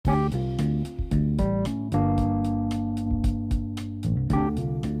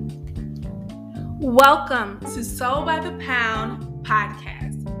Welcome to Soul by the Pound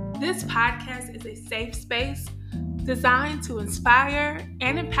podcast. This podcast is a safe space designed to inspire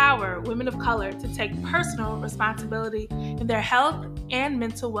and empower women of color to take personal responsibility in their health and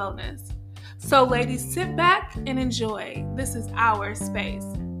mental wellness. So, ladies, sit back and enjoy. This is our space.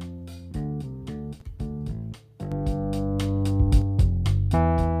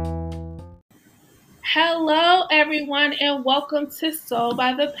 Hello, everyone, and welcome to Soul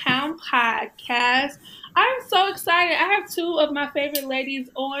by the Pound podcast. I'm so excited. I have two of my favorite ladies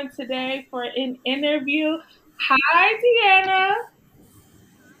on today for an interview. Hi,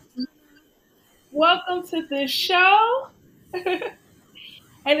 Deanna. Welcome to the show. and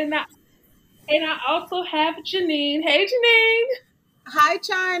I also have Janine. Hey, Janine. Hi,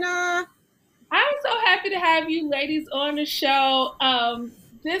 China. I'm so happy to have you ladies on the show.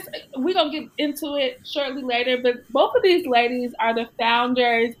 We're gonna get into it shortly later, but both of these ladies are the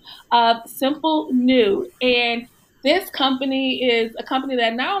founders of Simple Nude, and this company is a company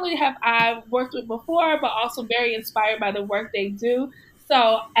that not only have I worked with before, but also very inspired by the work they do.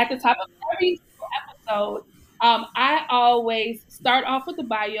 So at the top of every episode, I always start off with the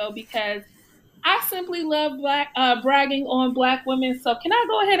bio because I simply love bragging on Black women. So can I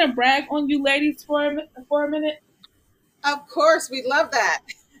go ahead and brag on you ladies for a minute? Of course, we love that.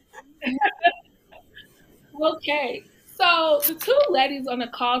 Okay. So the two ladies on the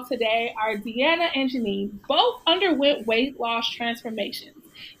call today are Deanna and Janine. Both underwent weight loss transformations.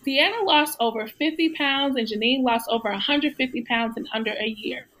 Deanna lost over 50 pounds and Janine lost over 150 pounds in under a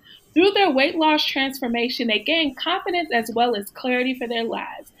year. Through their weight loss transformation, they gained confidence as well as clarity for their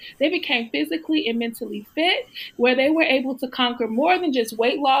lives. They became physically and mentally fit, where they were able to conquer more than just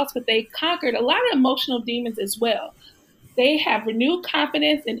weight loss, but they conquered a lot of emotional demons as well. They have renewed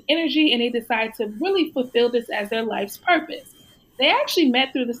confidence and energy, and they decide to really fulfill this as their life's purpose. They actually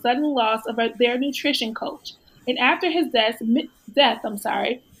met through the sudden loss of their nutrition coach. And after his death,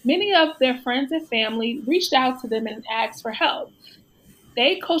 many of their friends and family reached out to them and asked for help.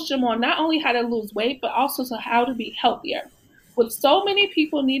 They coached them on not only how to lose weight, but also to how to be healthier. With so many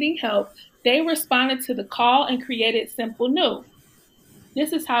people needing help, they responded to the call and created Simple Nude.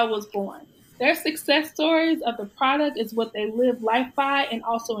 This is how it was born. Their success stories of the product is what they live life by and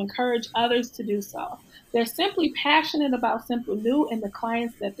also encourage others to do so. They're simply passionate about Simple Nude and the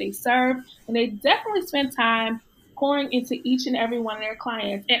clients that they serve, and they definitely spend time pouring into each and every one of their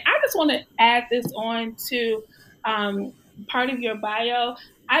clients. And I just want to add this on to part of your bio.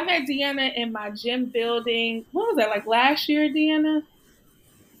 I met Deanna in my gym building. What was that, like last year, Deanna?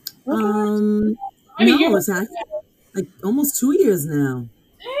 No, it's actually like almost 2 years now.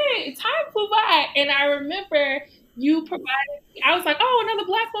 Hey, time flew by, and I remember you provided. I was like, "Oh, another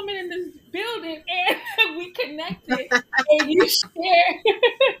Black woman in this building," and we connected. And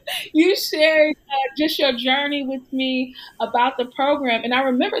you shared just your journey with me about the program. And I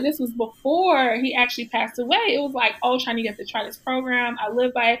remember this was before he actually passed away. It was like, "Oh, trying to get to try this program. I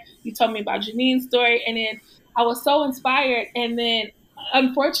live by it." You told me about Janine's story, and then I was so inspired. And then,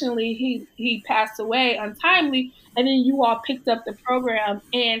 unfortunately, he passed away untimely. And then you all picked up the program.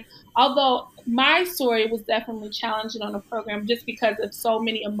 And although my story was definitely challenging on the program just because of so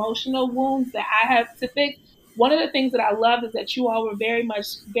many emotional wounds that I have to fix, one of the things that I loved is that you all were very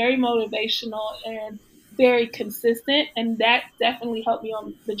motivational and very consistent. And that definitely helped me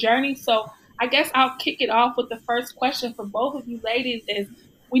on the journey. So I guess I'll kick it off with the first question for both of you ladies is,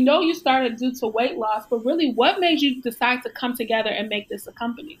 we know you started due to weight loss, but really what made you decide to come together and make this a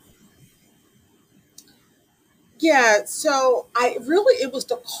company? Yeah, so it was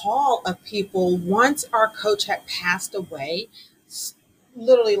the call of people once our coach had passed away.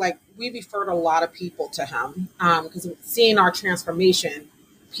 Literally, like we referred a lot of people to him because seeing our transformation,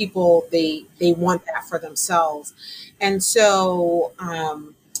 people they want that for themselves, and so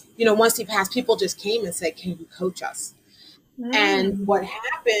once he passed, people just came and said, "Can you coach us?" And what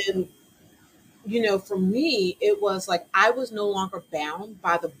happened, for me, it was like I was no longer bound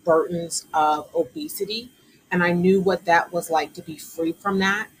by the burdens of obesity. And I knew what that was like to be free from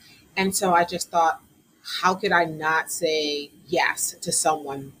that. And so I just thought, how could I not say yes to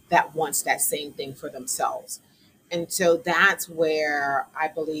someone that wants that same thing for themselves? And so that's where I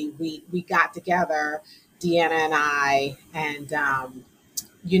believe we got together, Deanna and I, and,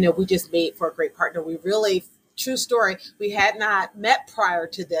 we just made for a great partner. We really, true story, we had not met prior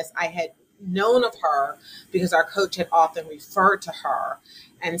to this. I had known of her because our coach had often referred to her.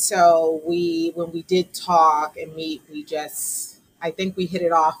 And so when we did talk and meet, I think we hit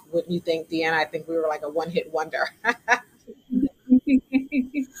it off. Wouldn't you think, Deanna? I think we were like a one-hit wonder. That's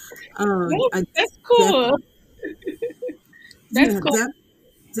cool. That's cool.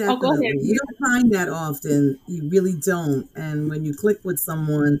 Definitely. find that often. You really don't. And when you click with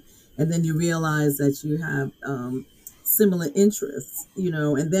someone and then you realize that you have similar interests,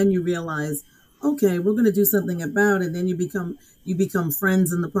 and then you realize, okay, we're going to do something about it. And then you become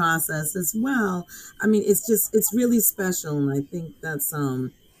friends in the process as well. I mean, it's really special. And I think that's,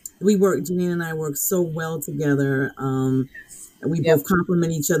 Janine and I work so well together. And we Yep. both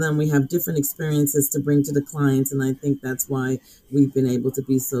complement each other and we have different experiences to bring to the clients. And I think that's why we've been able to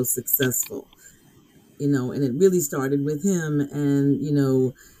be so successful, and it really started with him and,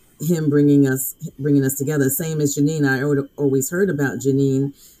 him bringing us together. Same as Janine. I always heard about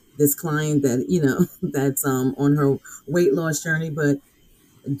Janine, this client that, that's on her weight loss journey, but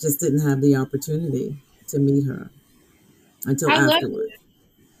just didn't have the opportunity to meet her until I love afterwards.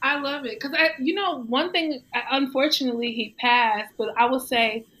 I love it because one thing. Unfortunately, he passed, but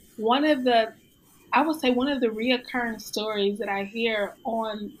one of the one of the reoccurring stories that I hear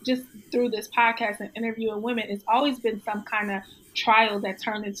on just through this podcast and interviewing women, it's always been some kind of trial that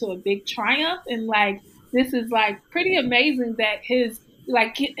turned into a big triumph, and like this is like pretty amazing that his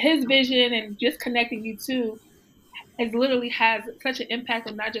vision and just connecting you two has literally has such an impact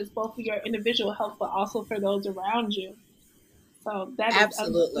on not just both of your individual health but also for those around you. So that is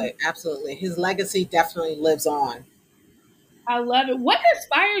Absolutely, absolutely. His legacy definitely lives on. I love it. What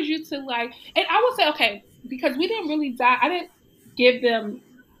inspires you to like? And I would say, okay, because we didn't really dive. I didn't give them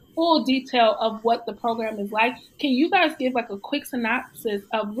full detail of what the program is like. Can you guys give like a quick synopsis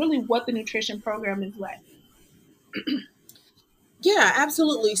of really what the nutrition program is like? Yeah,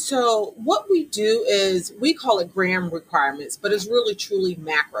 absolutely. So, what we do is we call it gram requirements, but it's really truly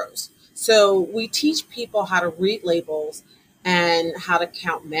macros. So, we teach people how to read labels and how to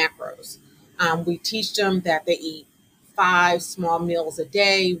count macros. We teach them that they eat 5 small meals a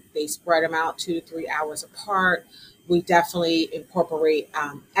day, they spread them out 2 to 3 hours apart. We definitely incorporate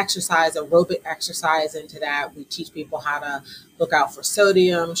exercise, aerobic exercise into that. We teach people how to look out for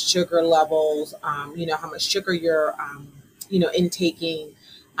sodium, sugar levels, how much sugar you're intaking.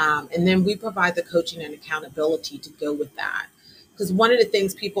 And then we provide the coaching and accountability to go with that. Because one of the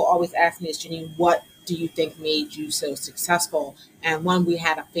things people always ask me is, Janine, what do you think made you so successful? And one, we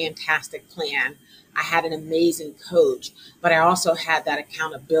had a fantastic plan. I had an amazing coach, but I also had that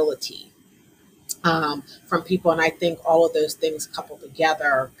accountability from people. And I think all of those things coupled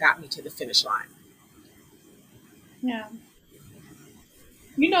together got me to the finish line. Yeah.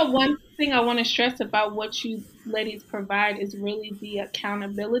 One thing I want to stress about what you ladies provide is really the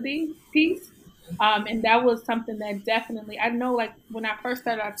accountability piece. And that was something that definitely, I know, like when I first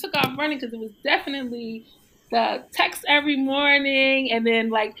started, I took off running because it was definitely the text every morning. And then,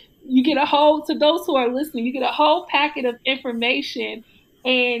 like, you get to those who are listening, you get a whole packet of information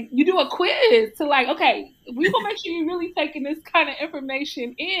and you do a quiz to, like, okay, we're going to make sure you're really taking this kind of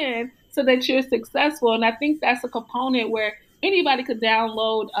information in so that you're successful. And I think that's a component where anybody could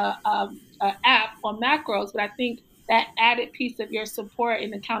download a app on macros, but I think that added piece of your support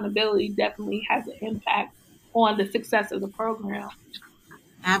and accountability definitely has an impact on the success of the program.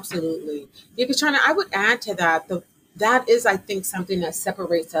 Absolutely. Yeah, Katrina, I would add to that that is, I think, something that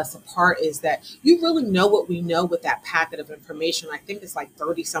separates us apart is that you really know what we know with that packet of information. I think it's like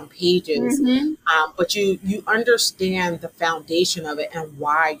 30 some pages, Mm-hmm. but you understand the foundation of it and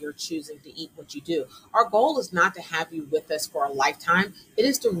why you're choosing to eat what you do. Our goal is not to have you with us for a lifetime. It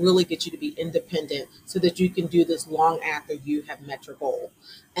is to really get you to be independent so that you can do this long after you have met your goal.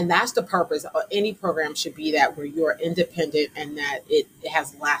 And that's the purpose. Any program should be that where you're independent and that it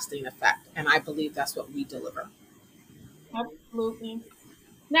has lasting effect. And I believe that's what we deliver. Absolutely.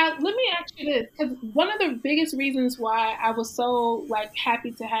 Now, let me ask you this, because one of the biggest reasons why I was so like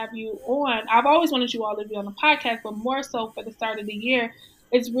happy to have you on, I've always wanted you all to be on the podcast, but more so for the start of the year,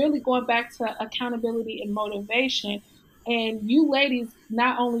 is really going back to accountability and motivation. And you ladies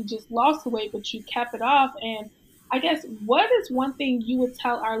not only just lost the weight, but you kept it off. And I guess what is one thing you would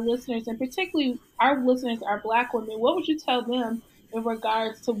tell our listeners, and particularly our listeners are Black women, what would you tell them in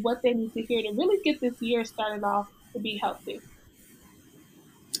regards to what they need to hear to really get this year started off to be healthy?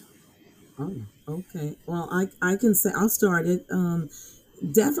 Oh, okay. Well, I can say I'll start it.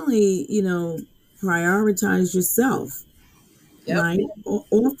 Definitely, prioritize yourself, Yep. right?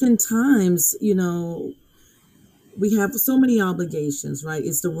 Oftentimes, we have so many obligations, right?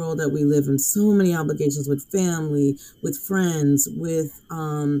 It's the world that we live in. So many obligations with family, with friends, with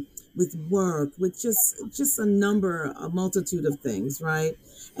work, with just a multitude of things, right?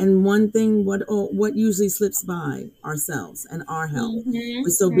 And one thing, what usually slips by ourselves and our health. We're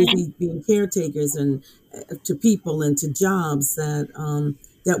so Mm-hmm. busy being caretakers and to people and to jobs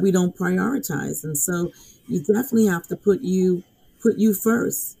that we don't prioritize. And so you definitely have to put you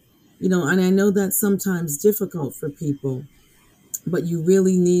first. And I know that's sometimes difficult for people, but you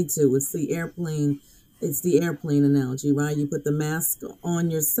really need to. It's the airplane analogy, right? You put the mask on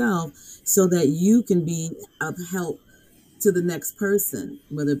yourself so that you can be of help to the next person,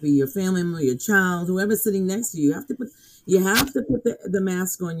 whether it be your family member, your child, whoever's sitting next to you. You have to put the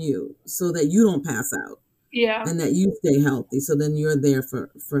mask on you so that you don't pass out Yeah, and that you stay healthy. So then you're there for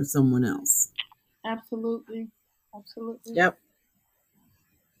someone else. absolutely. Absolutely. Yep.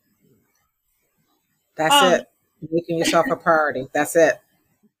 That's Um, it. Making yourself a priority. That's it.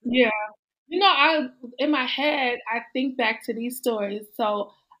 yeah. I in my head I think back to these stories.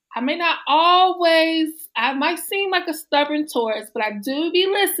 So I might seem like a stubborn tourist, but I do be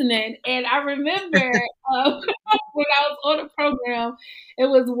listening. And I remember when I was on a program, it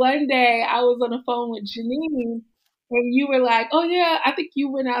was one day I was on the phone with Janine, and you were like, "Oh yeah, I think you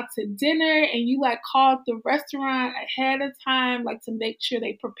went out to dinner and you like called the restaurant ahead of time, like to make sure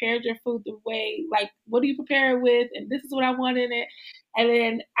they prepared your food the way, like what do you prepare it with, and this is what I want in it." And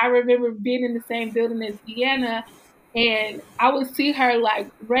then I remember being in the same building as Deanna, and I would see her like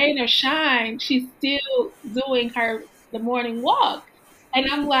rain or shine, she's still doing the morning walk. And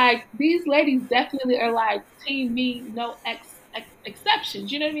I'm like, these ladies definitely are like team me, no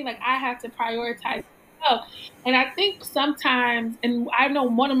exceptions. You know what I mean? Like I have to prioritize myself. And I think sometimes, and I know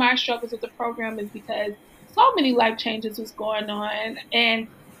one of my struggles with the program is because so many life changes was going on, and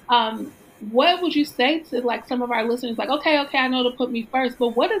what would you say to like some of our listeners? Like, okay, I know to put me first, but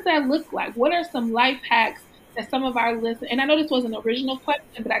what does that look like? What are some life hacks that some of our listeners? And I know this was an original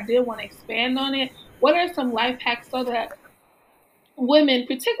question, but I did want to expand on it. What are some life hacks so that women,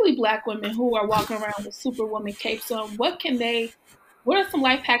 particularly Black women who are walking around with Superwoman capes on, what are some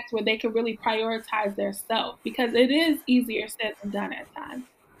life hacks where they can really prioritize their self? Because it is easier said than done at times.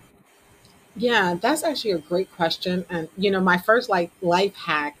 Yeah, that's actually a great question. And my first like life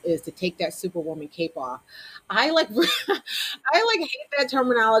hack is to take that superwoman cape off. I like I like hate that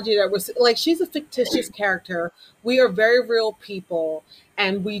terminology that was like she's a fictitious character. We are very real people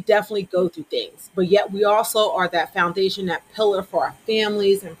and we definitely go through things. But yet we also are that foundation, that pillar for our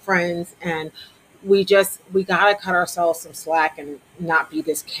families and friends, and we gotta cut ourselves some slack and not be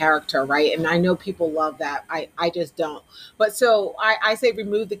this character, right? And I know people love that. I just don't. But so I say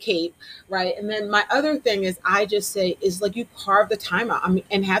remove the cape, right? And then my other thing is I just say is like you carve the time out. I mean,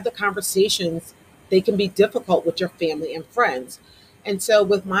 and have the conversations. They can be difficult with your family and friends. And so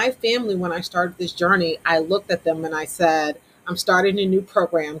with my family, when I started this journey, I looked at them and I said, I'm starting a new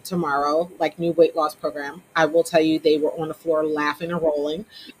program tomorrow, like new weight loss program. I will tell you, they were on the floor laughing and rolling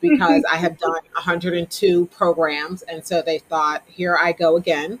because I have done 102 programs. And so they thought, here I go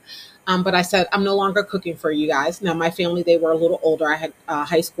again. But I said, I'm no longer cooking for you guys. Now, my family, they were a little older. I had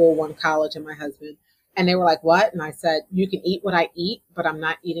high school, one college, and my husband. And they were like, what? And I said, you can eat what I eat, but I'm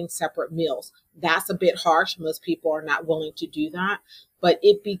not eating separate meals. That's a bit harsh. Most people are not willing to do that. But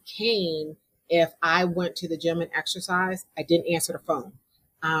it became if I went to the gym and exercise, I didn't answer the phone.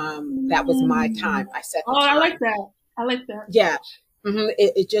 That was my time. I set Oh, the I time. like that. I like that. Yeah.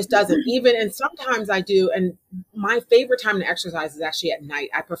 It just doesn't even, and sometimes I do. And my favorite time to exercise is actually at night.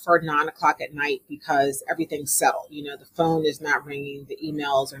 I prefer 9 o'clock at night because everything's settled. The phone is not ringing, the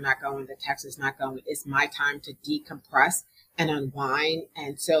emails are not going, the text is not going. It's my time to decompress and unwind.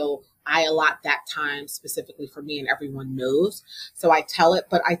 And so I allot that time specifically for me, and everyone knows. So I tell it.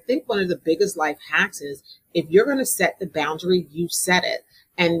 But I think one of the biggest life hacks is if you're going to set the boundary, you set it.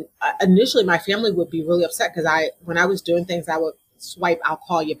 And initially, my family would be really upset because when I was doing things, I would swipe, I'll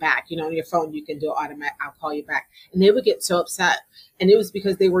call you back. On your phone, you can do automatic, I'll call you back. And they would get so upset. And it was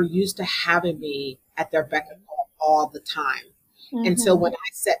because they were used to having me at their beck and call all the time. And so when I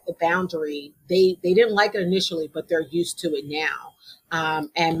set the boundary, they didn't like it initially, but they're used to it now.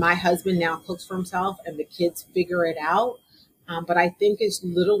 And my husband now cooks for himself and the kids figure it out. But I think it's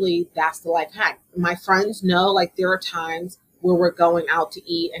literally, that's the life hack. My friends know, like there are times where we're going out to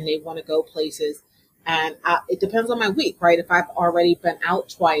eat and they want to go places. And it depends on my week, right? If I've already been out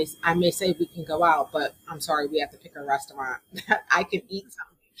twice, I may say we can go out, but I'm sorry, we have to pick a restaurant that I can eat something.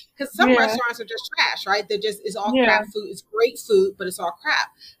 Because some Yeah. restaurants are just trash, right? It's all Yeah. crap food. It's great food, but it's all crap.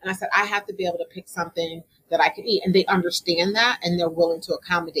 And I said, I have to be able to pick something that I can eat. And they understand that and they're willing to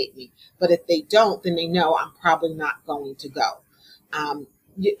accommodate me. But if they don't, then they know I'm probably not going to go.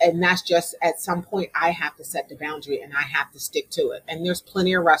 And that's just at some point I have to set the boundary and I have to stick to it. And there's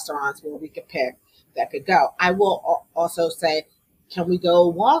plenty of restaurants where we could pick that could go. I will also say, can we go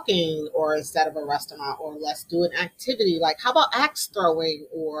walking or instead of a restaurant, or let's do an activity like how about axe throwing,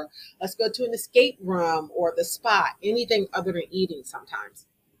 or let's go to an escape room or the spa, anything other than eating sometimes.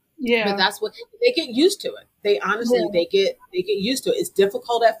 But Yeah. that's what they get used to it. They honestly Yeah. they get used to it. It's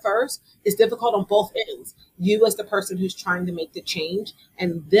difficult at first. It's difficult on both ends. You as the person who's trying to make the change,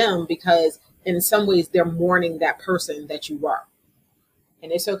 and them because in some ways they're mourning that person that you were.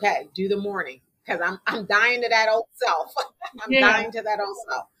 And it's okay. Do the mourning because I'm dying to that old self. I'm Yeah. dying to that old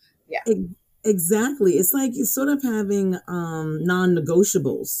self. Yeah. Exactly. It's like you're sort of having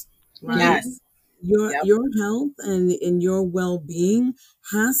non-negotiables, right? Hmm. Yes. Yep. Your health and your well-being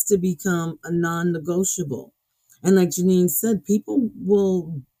has to become a non-negotiable. And like Janine said, people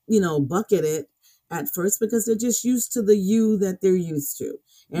will, bucket it at first because they're just used to the you that they're used to.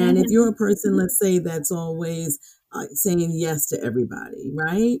 And if you're Hmm. a person, let's say, that's always saying yes to everybody,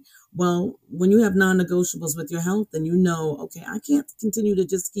 right? Well, when you have non-negotiables with your health, then okay, I can't continue to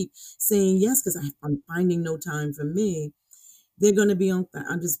just keep saying yes because I'm finding no time for me. They're going to be on.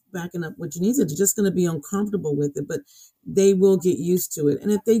 I'm just backing up what Janine said. They're just going to be uncomfortable with it, but they will get used to it.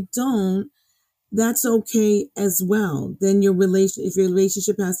 And if they don't, that's okay as well. Then if your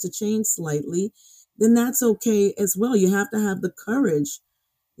relationship has to change slightly, then that's okay as well. You have to have the courage.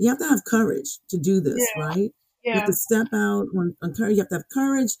 You have to have courage to do this, Yeah. right? You have Yeah. to step out on courage. You have to have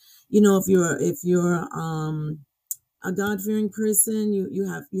courage. If you're a God fearing person, you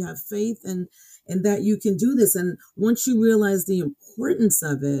have faith and that you can do this. And once you realize the importance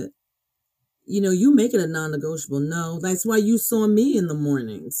of it, you make it a non-negotiable. No, that's why you saw me in the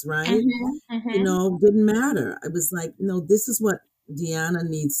mornings, right? Hmm. Hmm. Didn't matter. I was like, no, this is what Deanna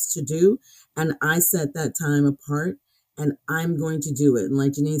needs to do. And I set that time apart and I'm going to do it. And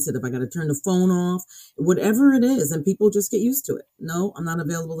like Janine said, if I got to turn the phone off, whatever it is, and people just get used to it. No, I'm not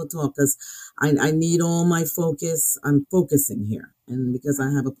available to talk because I need all my focus. I'm focusing here. And because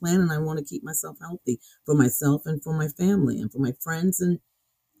I have a plan and I want to keep myself healthy for myself and for my family and for my friends and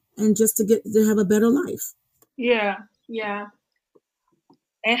just to get to have a better life. Yeah. Yeah.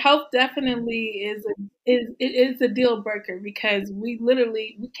 And health definitely is a deal breaker because we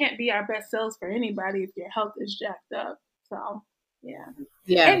can't be our best selves for anybody if your health is jacked up. So yeah.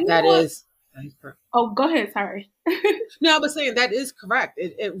 Yeah, And you know that what? is. That is correct. Oh, go ahead. Sorry. No, I was saying that is correct.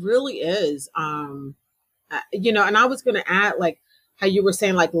 It really is. And I was going to add like how you were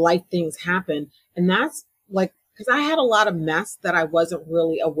saying like life things happen, and that's like because I had a lot of mess that I wasn't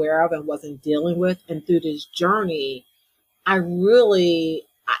really aware of and wasn't dealing with, and through this journey, I really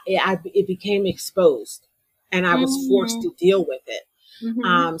it became exposed, and I was forced Hmm. to deal with it.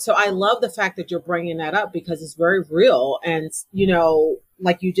 Hmm. So I love the fact that you're bringing that up because it's very real. And,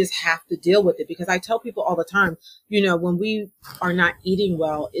 like you just have to deal with it because I tell people all the time, when we are not eating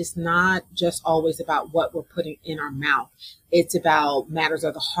well, it's not just always about what we're putting in our mouth. It's about matters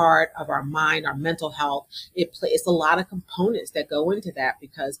of the heart, of our mind, our mental health. It's a lot of components that go into that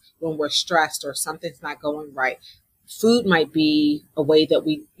because when we're stressed or something's not going right, food might be a way that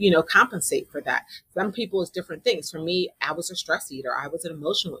we, compensate for that. Some people it's different things. For me, I was a stress eater. I was an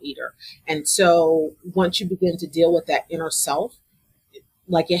emotional eater. And so once you begin to deal with that inner self,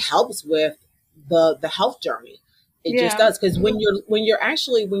 like it helps with the health journey. It just Yeah. does. Because when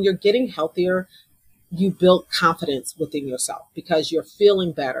you're getting healthier, you build confidence within yourself because you're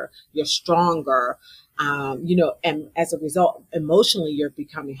feeling better, you're stronger, and as a result, emotionally, you're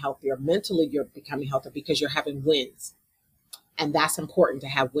becoming healthier. Mentally, you're becoming healthier because you're having wins. And that's important to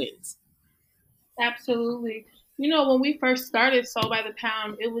have wins. Absolutely. When we first started Soul by the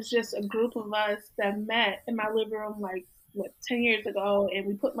Pound, it was just a group of us that met in my living room, like, 10 years ago, and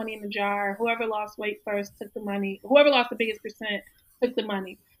we put money in the jar. Whoever lost weight first took the money. Whoever lost the biggest percent took the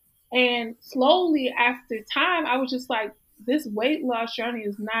money. And slowly after time, I was just like, this weight loss journey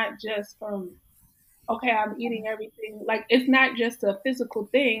is not just from, okay, I'm eating everything. Like, it's not just a physical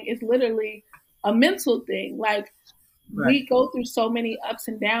thing, it's literally a mental thing. Like, Right. we go through so many ups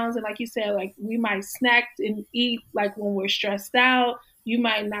and downs, and like you said, like we might snack and eat like when we're stressed out. You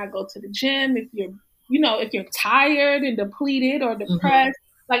might not go to the gym if you're tired and depleted or Mm-hmm. depressed.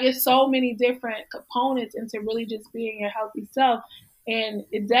 Like, it's so many different components into really just being your healthy self. And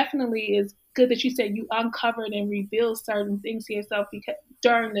it definitely is good that you said you uncovered and revealed certain things to yourself because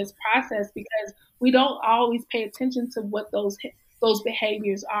during this process, because we don't always pay attention to what those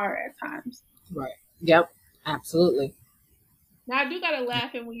behaviors are at times. Right. Yep. Absolutely. Now I do gotta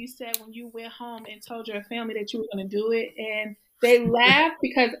laugh at when you said when you went home and told your family that you were gonna do it, and they laughed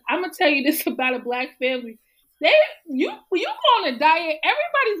because I'm gonna tell you this about a black family. They you go on a diet,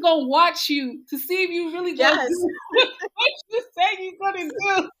 everybody's gonna watch you to see if you really gonna Yes. do what you say you're gonna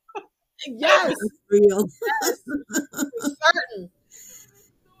do. Yes. That's real. Yes. For certain.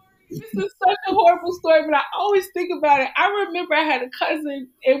 This is such a horrible story, but I always think about it. I remember I had a cousin,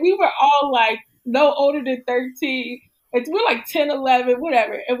 and we were all like no older than 13. we're like 10, 11,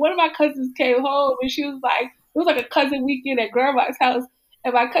 whatever. And one of my cousins came home and she was like, it was like a cousin weekend at grandma's house.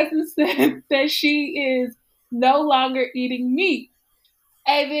 And my cousin said that she is no longer eating meat.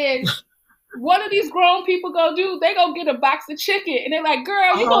 And then what do these grown people go do? They go get a box of chicken. And they're like,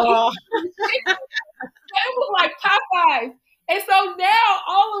 girl, you gonna eat Oh, chicken? It was like Popeyes. And so now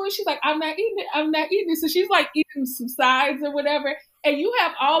all of it, she's like, I'm not eating it. I'm not eating it. So she's like eating some sides or whatever. And you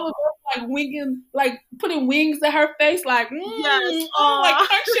have all of us like winging, like putting wings at her face, like, yes. like Oh,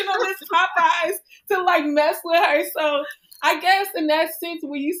 crunching on this Popeyes to like mess with her. So I guess in that sense,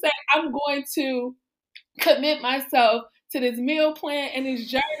 when you say I'm going to commit myself to this meal plan and this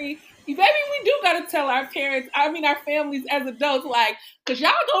journey, maybe we do got to tell our parents, I mean, our families as adults, like, because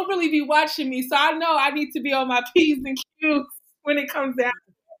y'all don't really be watching me. So I know I need to be on my P's and Q's when it comes down.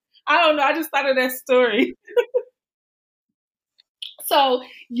 I don't know. I just thought of that story. So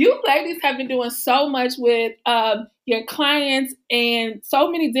you ladies have been doing so much with your clients and so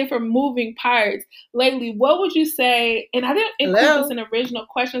many different moving parts lately. What would you say? And I didn't include this hello. in original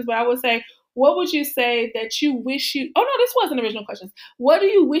questions, but I would say, what would you say that you wish you? Oh no, this wasn't original questions. What do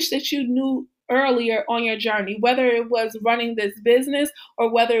you wish that you knew earlier on your journey, whether it was running this business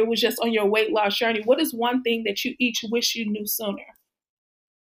or whether it was just on your weight loss journey? What is one thing that you each wish you knew sooner?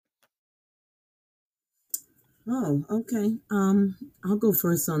 Oh, okay. I'll go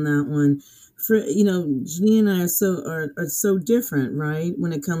first on that one. For Janine and I are so different, right?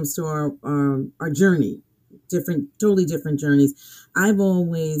 When it comes to our journey, different, totally different journeys. I've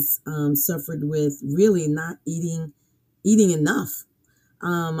always suffered with really not eating enough.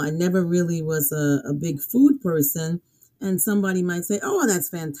 I never really was a big food person, and somebody might say, "Oh, that's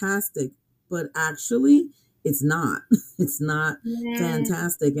fantastic," but actually, it's not. It's not Mm,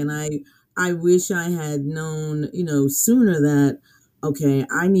 fantastic, and I wish I had known, sooner that okay,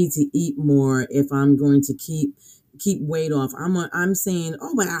 I need to eat more if I'm going to keep weight off. I'm saying,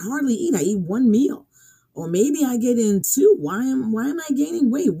 oh, but I hardly eat. I eat one meal, or maybe I get in two. Why am I gaining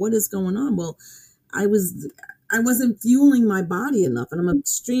weight? What is going on? Well, I was I wasn't fueling my body enough, and I'm an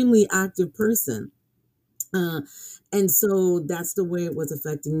extremely active person. Uh, and so that's the way it was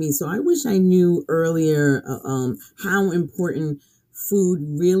affecting me. So I wish I knew earlier how important food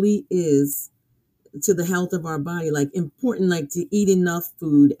really is to the health of our body. Like important, like to eat enough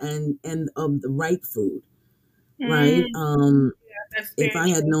food and of the right food, right? mm, that's If very I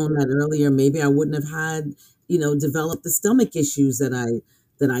had true. known that earlier, maybe I wouldn't have had, developed the stomach issues that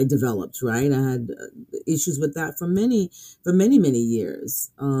I developed. Right, I had issues with that for many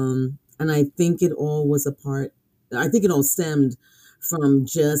years, and I think it all was a part. I think it all stemmed from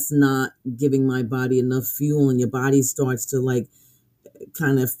just not giving my body enough fuel, and your body starts to like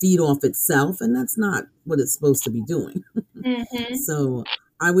kind of feed off itself, and that's not what it's supposed to be doing. Hmm. So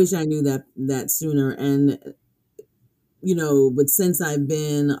I wish I knew that sooner, and but since I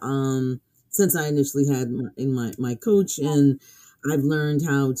initially had my coach, and I've learned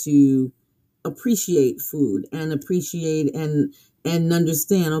how to appreciate food and appreciate and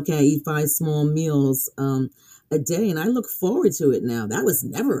understand, okay, I eat 5 small meals a day, and I look forward to it now. That was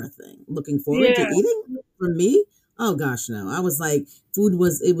never a thing. Looking forward to Yeah. eating for me? Oh gosh, no. I was like,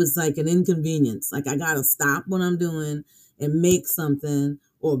 it was like an inconvenience. Like I gotta stop what I'm doing and make something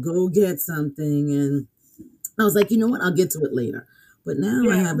or go get something, and I was like, you know what? I'll get to it later. But now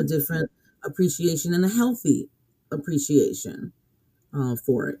I Yeah. have a different appreciation and a healthy appreciation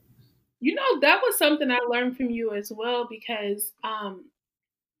for it. That was something I learned from you as well because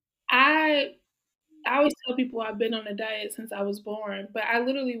I I always tell people I've been on a diet since I was born, but I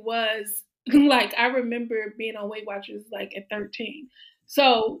literally was like I remember being on Weight Watchers like at 13.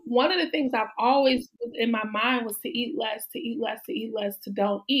 So one of the things I've always was in my mind was to eat less, to eat less, to eat less, to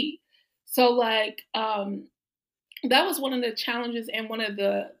don't eat. So like that was one of the challenges and one of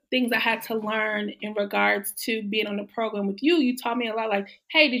the things I had to learn in regards to being on the program with you. You taught me a lot, like,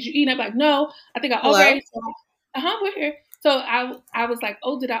 "Hey, did you eat?" And I'm like, "No, I think I Hello. overate." So, we're here. So I was like,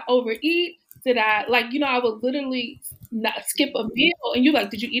 "Oh, did I overeat? Did I like I would literally not skip a meal?" And you like,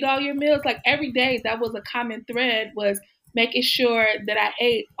 "Did you eat all your meals?" Like every day, that was a common thread was making sure that I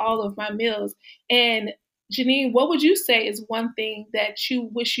ate all of my meals. And Janine, what would you say is one thing that you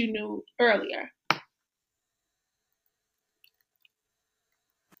wish you knew earlier?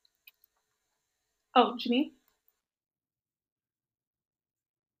 Oh, Janine.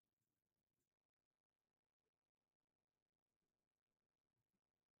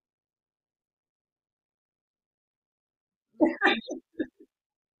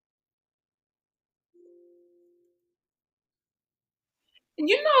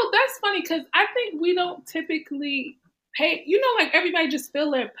 That's funny because I think we don't typically. pay, like everybody just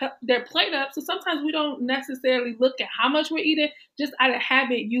fill their plate up. So sometimes we don't necessarily look at how much we're eating. Just out of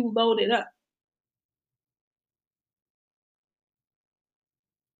habit, you load it up.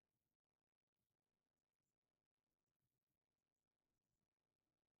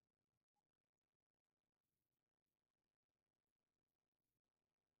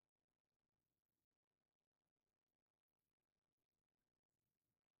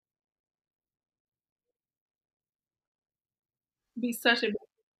 Be such a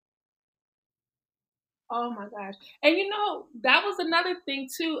Oh my gosh. And that was another thing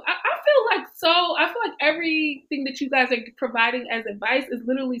too. I feel like everything that you guys are providing as advice is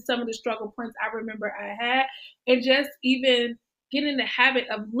literally some of the struggle points I remember I had. And just even getting in the habit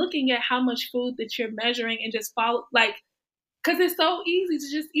of looking at how much food that you're measuring and just follow, like, because it's so easy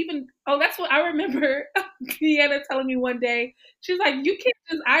to just even, oh, that's what I remember Deanna telling me one day. She's like, you can't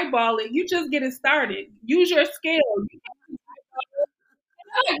just eyeball it. You just get it started. Use your scale.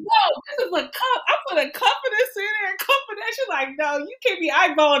 Like, no, this is a cup. I put a cup of this in there, a cup of that. She's like, no, you can't be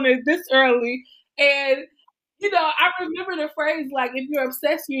eyeballing it this early. And I remember the phrase like, if you're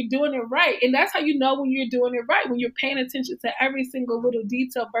obsessed, you're doing it right. And that's how you know when you're doing it right, when you're paying attention to every single little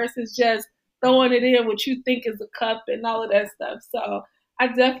detail versus just throwing it in what you think is a cup and all of that stuff. So I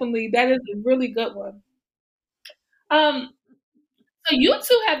definitely that is a really good one. Um, so you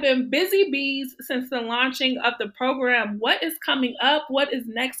two have been busy bees since the launching of the program. What is coming up? What is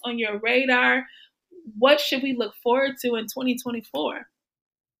next on your radar? What should we look forward to in 2024?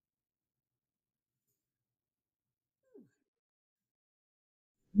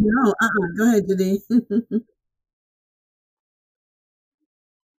 No, go ahead, Janine.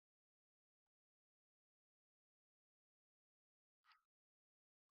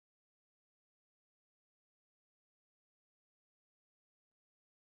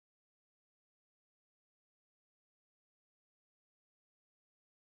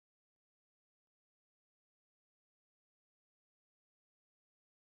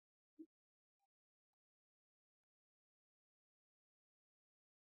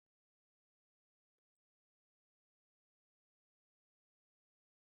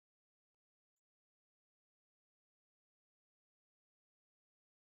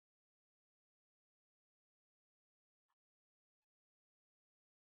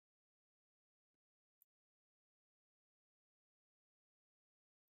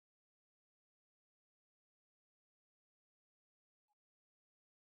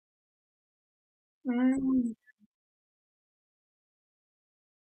 Mm.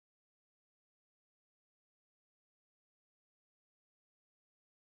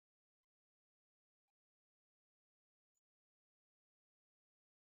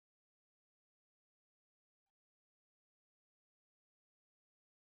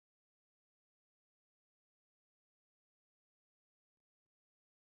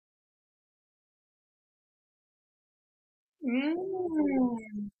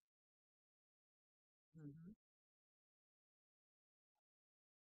 Mm.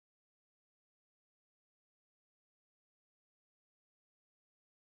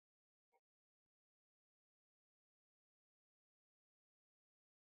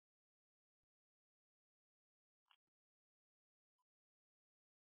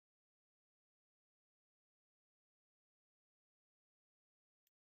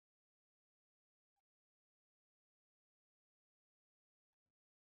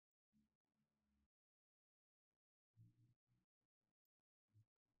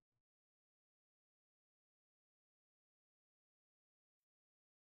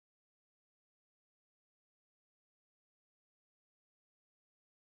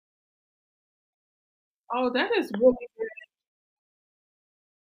 Oh, that is really good.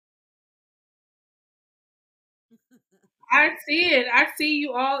 I see it. I see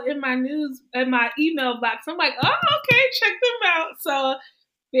you all in my news in my email box. I'm like, oh, okay, check them out. So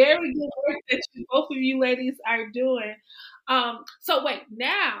very good work that both of you ladies are doing. So wait,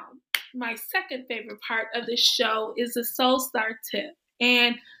 now my second favorite part of the show is the Soul Star tip.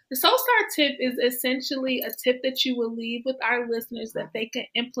 And the Soul Star tip is essentially a tip that you will leave with our listeners that they can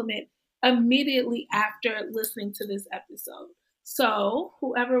implement immediately after listening to this episode. So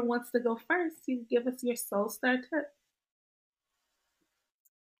whoever wants to go first, you give us your Soul Star tip.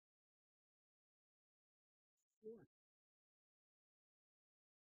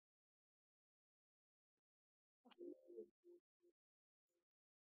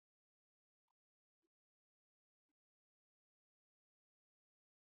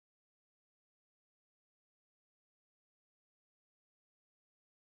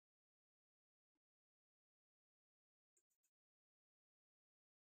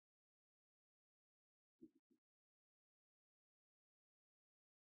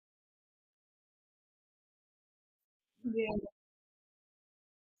 Yeah.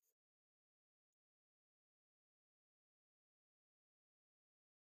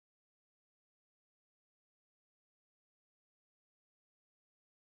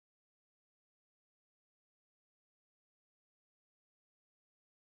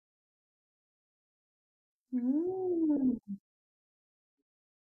 Mm.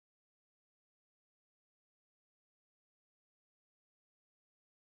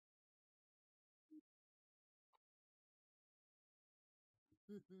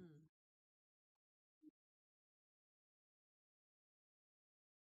 Mhm.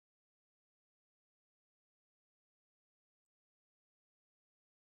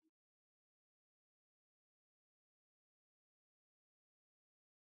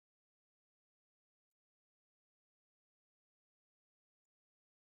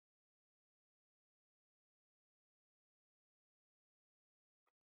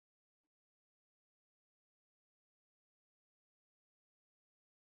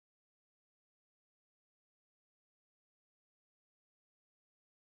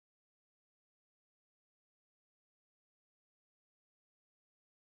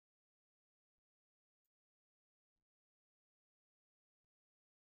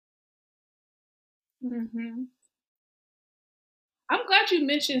 Hmm. I'm glad you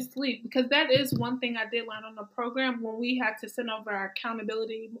mentioned sleep because that is one thing I did learn on the program when we had to send over our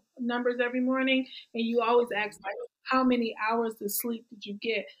accountability numbers every morning, and you always ask like, how many hours of sleep did you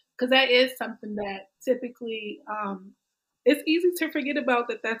get? Because that is something that typically it's easy to forget about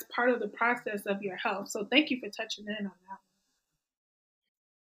that. That's part of the process of your health. So thank you for touching in on that.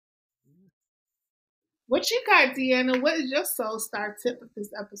 What you got, Deanna? What is your soul star tip of this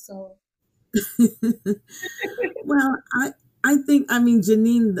episode? Well, I think I mean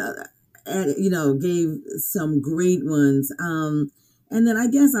Janine, gave some great ones. And then I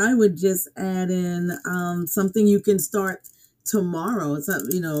guess I would just add in something you can start tomorrow. It's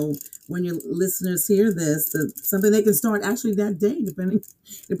when your listeners hear this, something they can start actually that day,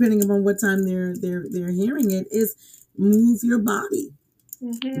 depending upon what time they're hearing it, is move your body.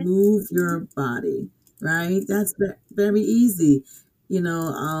 Mm-hmm. Move your body. Right. That's very easy. You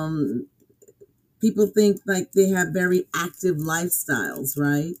know, people think like they have very active lifestyles,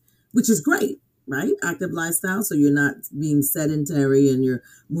 right? Which is great, right? Active lifestyle. So you're not being sedentary and you're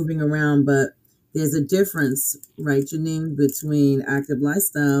moving around, but there's a difference, right, Janine, between active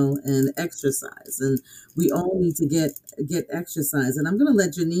lifestyle and exercise. And we all need to get exercise. And I'm going to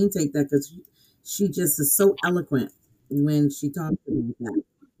let Janine take that because she just is so eloquent when she talks about that.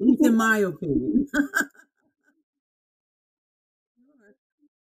 At least in my opinion.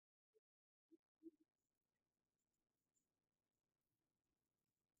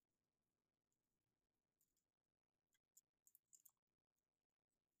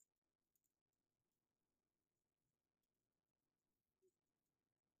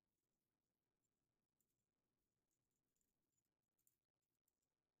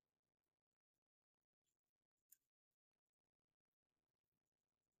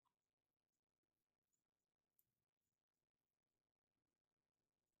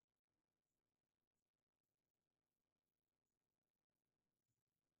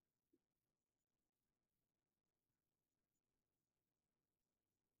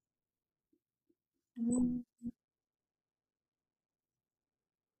 Right.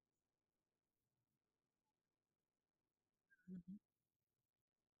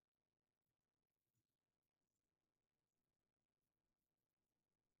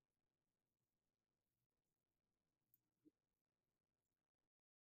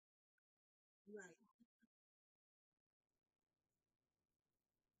 Yeah.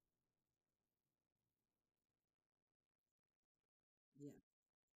 Hmm.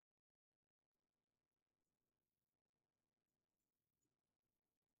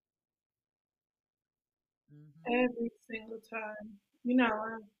 Every single time.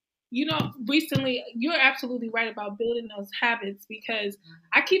 Recently, you're absolutely right about building those habits because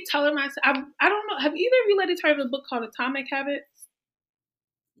I keep telling myself, I don't know, have either of you ladies heard of a book called Atomic Habits?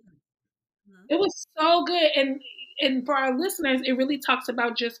 It was so good. And for our listeners, it really talks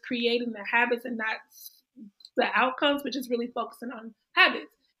about just creating the habits and not the outcomes, but just really focusing on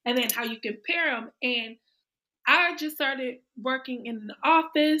habits and then how you can pair them. And I just started working in the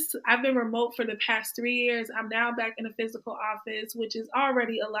office. I've been remote for the past 3 years. I'm now back in a physical office, which is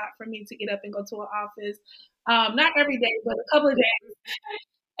already a lot for me to get up and go to an office. Not every day, but a couple of days.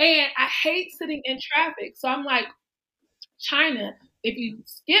 And I hate sitting in traffic. So I'm like, China, if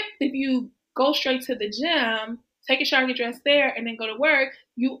you go straight to the gym, take a shower, get dressed there, and then go to work,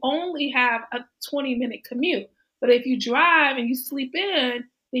 you only have a 20-minute commute. But if you drive and you sleep in,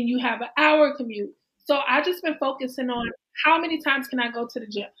 then you have an hour commute. So I just been focusing on how many times can I go to the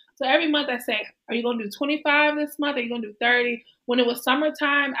gym. So every month I say, are you going to do 25 this month? Are you going to do 30? When it was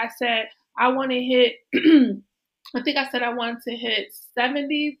summertime, I said I want to hit. I think I said I wanted to hit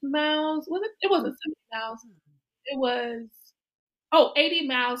 70 miles. Was it? It wasn't 70 miles. It was 80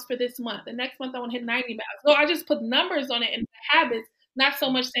 miles for this month. The next month I want to hit 90 miles. So I just put numbers on it and habits, not so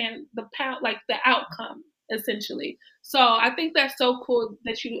much saying the pound, like the outcome, essentially. So I think that's so cool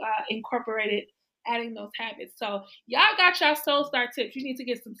that you incorporated adding those habits. So y'all got y'all soul star tips. You need to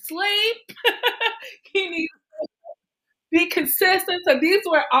get some sleep. You need to be consistent. So these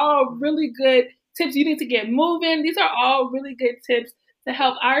were all really good tips. You need to get moving. These are all really good tips to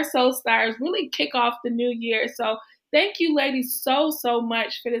help our soul stars really kick off the new year. So thank you, ladies, so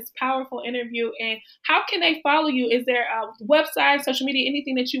much for this powerful interview. And how can they follow you? Is there a website, social media,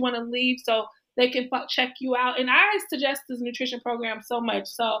 anything that you want to leave so they can check you out? And I suggest this nutrition program so much.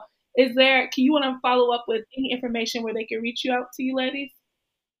 So can you want to follow up with any information where they can reach you out to you, ladies?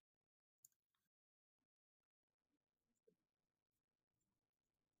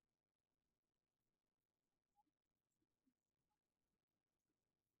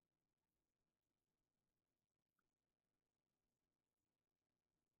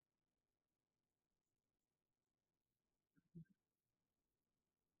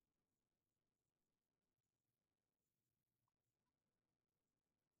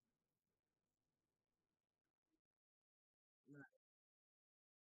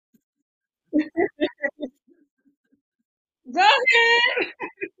 Go ahead.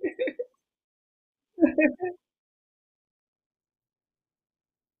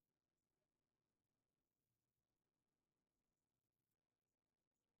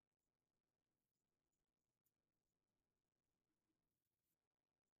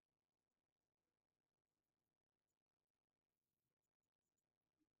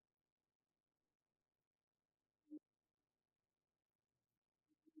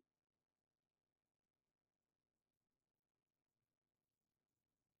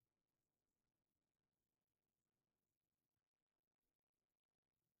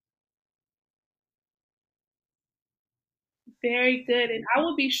 Very good. And I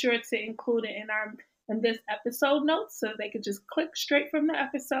will be sure to include it in this episode notes so they could just click straight from the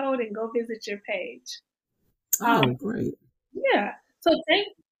episode and go visit your page. Oh, Um, great. yeah. So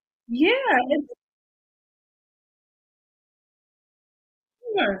yeah, and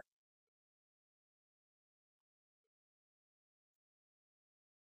sure.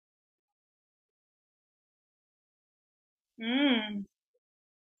 Mm.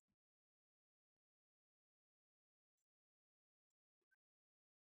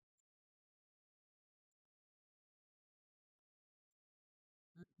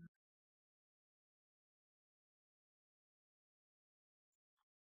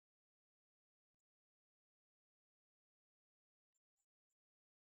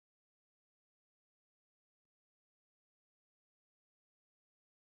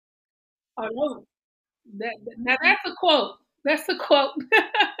 Oh no. Now that's a quote. That's a quote.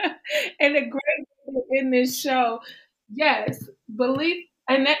 And a great in this show. Yes, belief,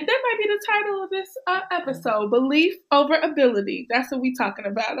 and that might be the title of this episode: belief over ability. That's what we talking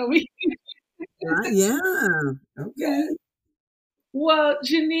about. Are we? Yeah. Okay. Yes. Well,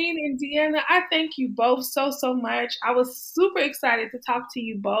 Janine and Deanna, I thank you both so much. I was super excited to talk to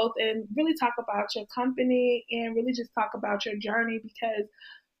you both and really talk about your company and really just talk about your journey because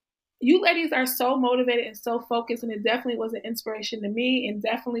you ladies are so motivated and so focused, and it definitely was an inspiration to me and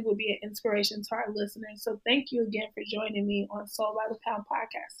definitely will be an inspiration to our listeners. So thank you again for joining me on Soul by the Pound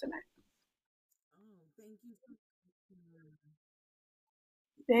podcast tonight. Oh, thank you.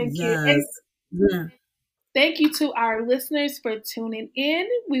 Thank you. Yes. And Yeah. thank you to our listeners for tuning in.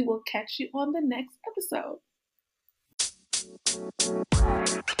 We will catch you on the next episode.